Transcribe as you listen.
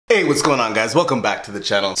Hey, what's going on, guys? Welcome back to the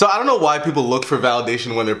channel. So I don't know why people look for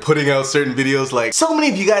validation when they're putting out certain videos like so many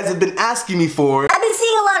of you guys have been asking me for. I've been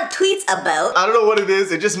seeing a lot of tweets about. I don't know what it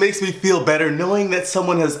is, it just makes me feel better knowing that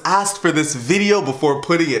someone has asked for this video before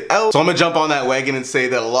putting it out. So I'm gonna jump on that wagon and say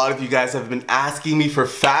that a lot of you guys have been asking me for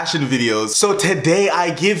fashion videos. So today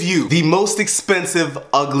I give you the most expensive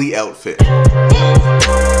ugly outfit.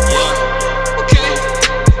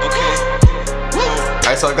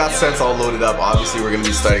 Alright, so I got scents all loaded up. Obviously we're gonna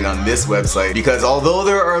be starting on this website because although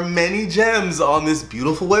there are many gems on this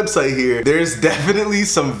beautiful website here, there's definitely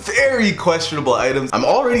some very questionable items. I'm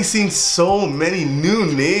already seeing so many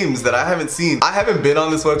new names that I haven't seen. I haven't been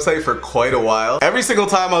on this website for quite a while. Every single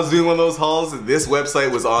time I was doing one of those hauls, this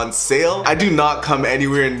website was on sale. I do not come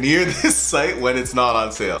anywhere near this site when it's not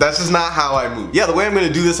on sale. That's just not how I move. Yeah, the way I'm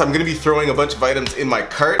gonna do this, I'm gonna be throwing a bunch of items in my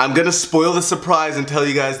cart. I'm gonna spoil the surprise and tell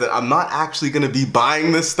you guys that I'm not actually gonna be buying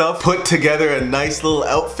this stuff, put together a nice little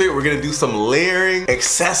outfit. We're gonna do some layering,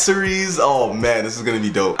 accessories. Oh man, this is gonna be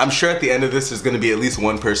dope. I'm sure at the end of this there's gonna be at least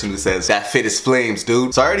one person who says, that fit is flames,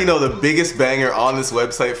 dude. So I already know the biggest banger on this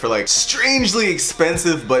website for like strangely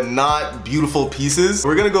expensive but not beautiful pieces.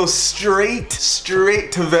 We're gonna go straight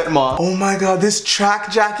to Vetements. Oh my god, this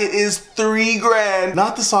track jacket is 3 grand.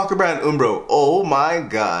 Not the soccer brand Umbro. Oh my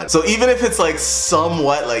god. So even if it's like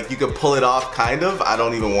somewhat like you could pull it off kind of, I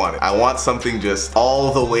don't even want it. I want something just all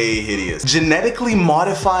the way hideous. Genetically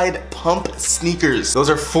modified pump sneakers. Those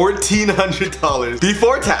are $1,400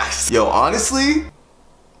 before tax. Yo, honestly,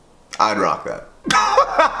 I'd rock that.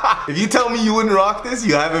 If you tell me you wouldn't rock this,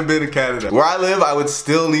 you haven't been to Canada. Where I live, I would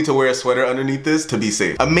still need to wear a sweater underneath this to be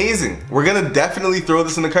safe. Amazing. We're gonna definitely throw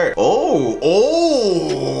this in the cart. Oh.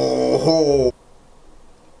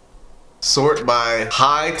 Sort by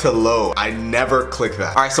high to low. I never click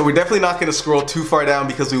that. All right, so we're definitely not gonna scroll too far down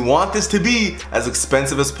because we want this to be as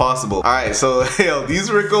expensive as possible. All right, so yo,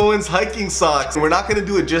 these Rick Owens hiking socks. We're not gonna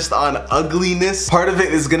do it just on ugliness. Part of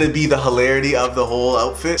it is gonna be the hilarity of the whole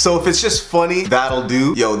outfit. So if it's just funny, that'll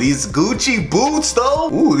do. Yo, these Gucci boots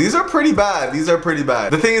though. Ooh, these are pretty bad. These are pretty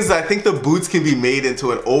bad. The thing is, I think the boots can be made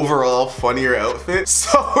into an overall funnier outfit.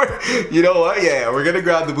 So you know what? Yeah, we're gonna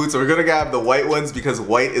grab the boots. We're gonna grab the white ones because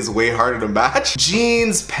white is way harder to match.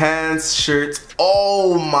 Jeans, pants, shirts.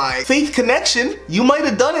 Oh my. Faith Connection, you might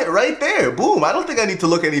have done it right there. Boom. I don't think I need to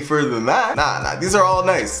look any further than that. Nah, these are all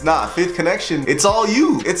nice. Nah, Faith Connection, it's all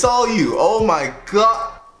you. It's all you. Oh my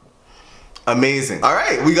god. Amazing. All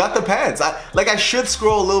right, we got the pants. I should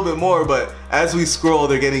scroll a little bit more, but as we scroll,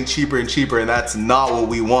 they're getting cheaper and cheaper, and that's not what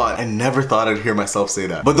we want. I never thought I'd hear myself say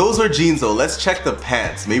that. But those were jeans though. Let's check the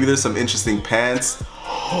pants. Maybe there's some interesting pants.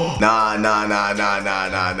 Nah.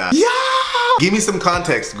 Yeah! Give me some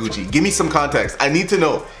context, Gucci. Give me some context. I need to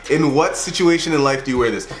know, in what situation in life do you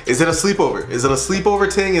wear this? Is it a sleepover? Is it a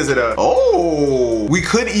sleepover thing? Is it a... Oh! We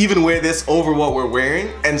could even wear this over what we're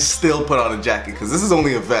wearing and still put on a jacket, because this is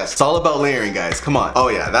only a vest. It's all about layering, guys. Come on. Oh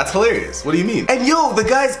yeah, that's hilarious. What do you mean? And yo, the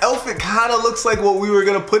guy's outfit kind of looks like what we were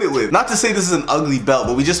gonna put it with. Not to say this is an ugly belt,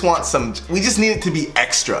 but we just want some... We just need it to be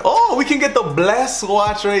extra. Oh, we can get the Bless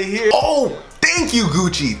watch right here. Oh! Thank you,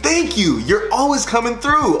 Gucci. Thank you. You're always coming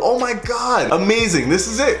through. Oh my god. Amazing. This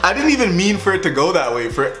is it. I didn't even mean for it to go that way,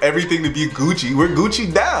 for everything to be Gucci. We're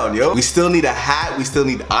Gucci down, yo. We still need a hat. We still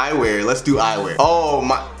need eyewear. Let's do eyewear. Oh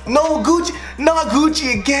my. No, Gucci. Not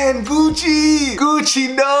Gucci again. Gucci.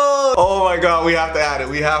 Gucci, no. Oh my god. We have to add it.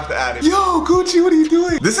 We have to add it. Yo, Gucci, what are you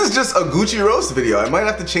doing? This is just a Gucci roast video. I might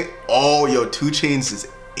have to change. Oh, yo, 2 Chainz is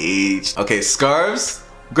aged. Okay, scarves.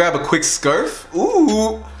 Grab a quick scarf.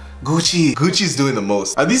 Ooh. Gucci's doing the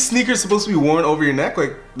most. Are these sneakers supposed to be worn over your neck?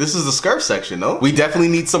 Like, this is the scarf section, no? We definitely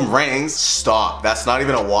need some rings. Stop. That's not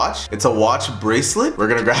even a watch. It's a watch bracelet. We're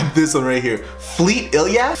gonna grab this one right here. Fleet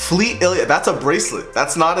Iliad? Fleet Iliad. That's a bracelet.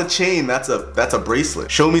 That's not a chain. That's a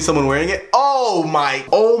bracelet. Show me someone wearing it. Oh my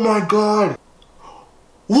god.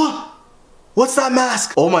 What? What's that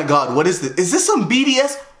mask? Oh my god, what is this? Is this some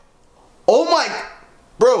BDS? Oh my...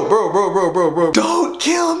 Bro. Don't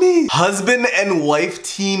kill me. Husband and wife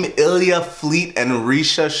team Ilya Fleet and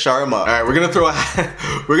Risha Sharma. All right, we're gonna throw a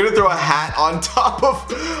hat. We're gonna throw a hat on top of,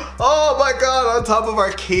 oh my god, on top of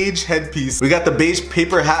our cage headpiece. We got the beige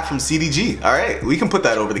paper hat from CDG. All right, we can put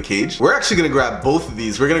that over the cage. We're actually gonna grab both of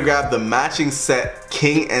these. We're gonna grab the matching set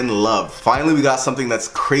King and Love. Finally, we got something that's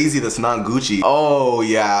crazy that's not Gucci. Oh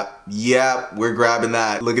yeah, Yeah, we're grabbing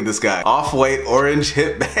that. Look at this guy. Off-white orange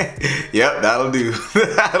hip band. Yep, that'll do.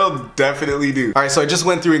 That'll definitely do. All right, so I just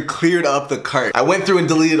went through and cleared up the cart. I went through and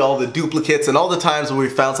deleted all the duplicates and all the times when we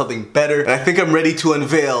found something better. And I think I'm ready to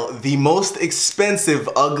unveil the most expensive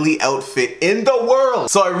ugly outfit in the world.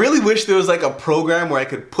 So I really wish there was like a program where I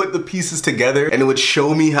could put the pieces together and it would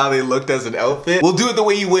show me how they looked as an outfit. We'll do it the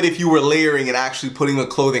way you would if you were layering and actually putting the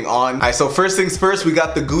clothing on. All right, so first things first, we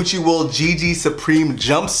got the Gucci wool GG Supreme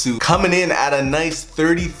jumpsuit coming in at a nice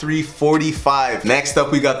 $33.45. Next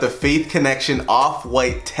up, we got the Faith Connection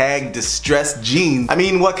off-white tag distressed jeans. I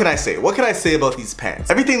mean, what can I say? What can I say about these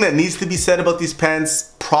pants? Everything that needs to be said about these pants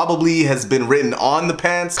probably has been written on the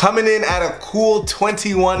pants. Coming in at a cool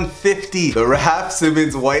 $21.50. The Raf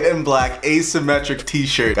Simons white and black asymmetric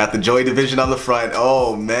t-shirt. Got the Joy Division on the front.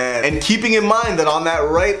 Oh man. And keeping in mind that on that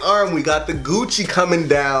right arm, we got the Gucci coming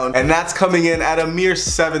down, and that's coming in at a mere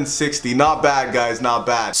 $7.60. Not bad, guys, not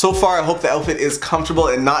bad. So far, I hope the outfit is comfortable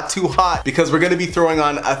and not too hot, because we're gonna be throwing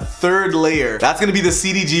on a third layer. That's gonna be the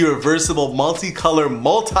CDG reversible multicolor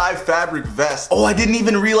multi-fabric vest. Oh, I didn't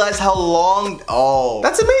even realize how long. Oh,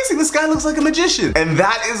 that's amazing. This guy looks like a magician. And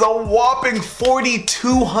that is a whopping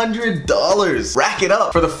 $4,200. Rack it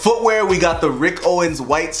up. For the footwear, we got the Rick Owens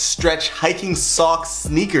white stretch hiking sock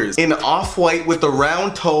sneakers in off-white with the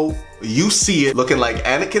round toe. You see it, looking like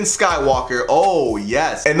Anakin Skywalker. Oh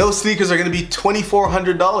yes. And those sneakers are gonna be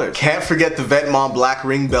 $2,400. Can't forget the Vetements black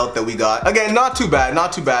ring belt that we got. Again, not too bad,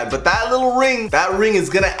 not too bad. But that little ring, that ring is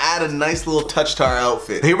gonna add a nice little touch to our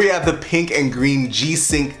outfit. Here we have the pink and green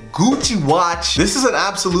G-Sync Gucci watch. This is an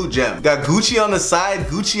absolute gem. Got Gucci on the side,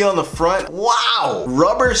 Gucci on the front. Wow.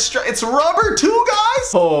 Rubber strap. It's rubber too,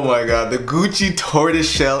 guys. Oh my god. The Gucci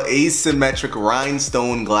tortoiseshell asymmetric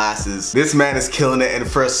rhinestone glasses. This man is killing it, and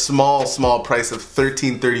for a small price of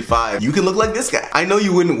 $13.35, you can look like this guy. I know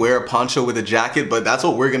you wouldn't wear a poncho with a jacket, but that's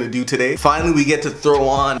what we're gonna do today. Finally, we get to throw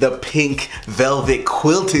on the pink velvet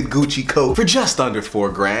quilted Gucci coat for just under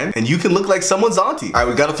 $4 grand, and you can look like someone's auntie. All right,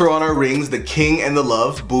 we gotta throw on our rings, the king and the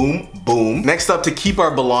love. Boom, boom. Next up, to keep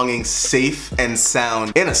our belongings safe and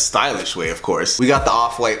sound in a stylish way, of course, we got the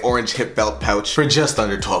off-white orange hip belt pouch for just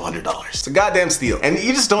under $1,200. It's a goddamn steal. And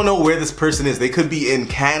you just don't know where this person is. They could be in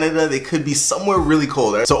Canada, they could be somewhere really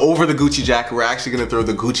cold. Right? So over the Gucci jacket, we're actually gonna throw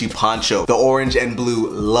the Gucci poncho, the orange and blue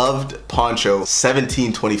loved poncho,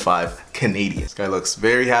 $17.25 Canadian. This guy looks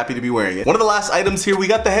very happy to be wearing it. One of the last items here, we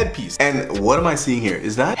got the headpiece. And what am I seeing here?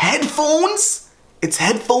 Is that headphones? It's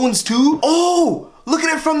headphones too? Oh! Look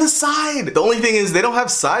at it from the side. The only thing is they don't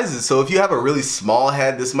have sizes, so if you have a really small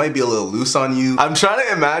head, this might be a little loose on you. I'm trying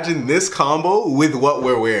to imagine this combo with what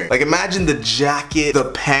we're wearing. Like imagine the jacket,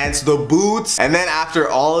 the pants, the boots, and then after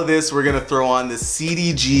all of this, we're gonna throw on the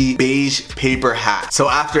CDG beige paper hat. So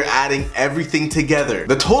after adding everything together,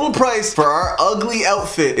 the total price for our ugly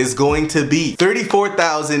outfit is going to be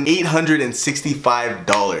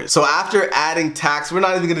 $34,865. So after adding tax, we're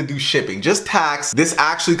not even gonna do shipping, just tax. This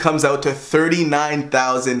actually comes out to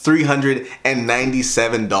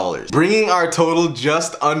 $39,397, bringing our total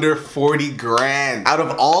just under 40 grand. Out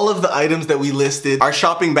of all of the items that we listed, our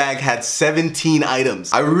shopping bag had 17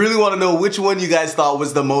 items. I really want to know which one you guys thought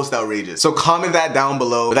was the most outrageous. So comment that down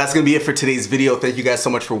below. But that's gonna be it for today's video. Thank you guys so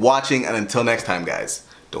much for watching, and until next time, guys,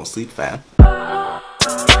 don't sleep, fam.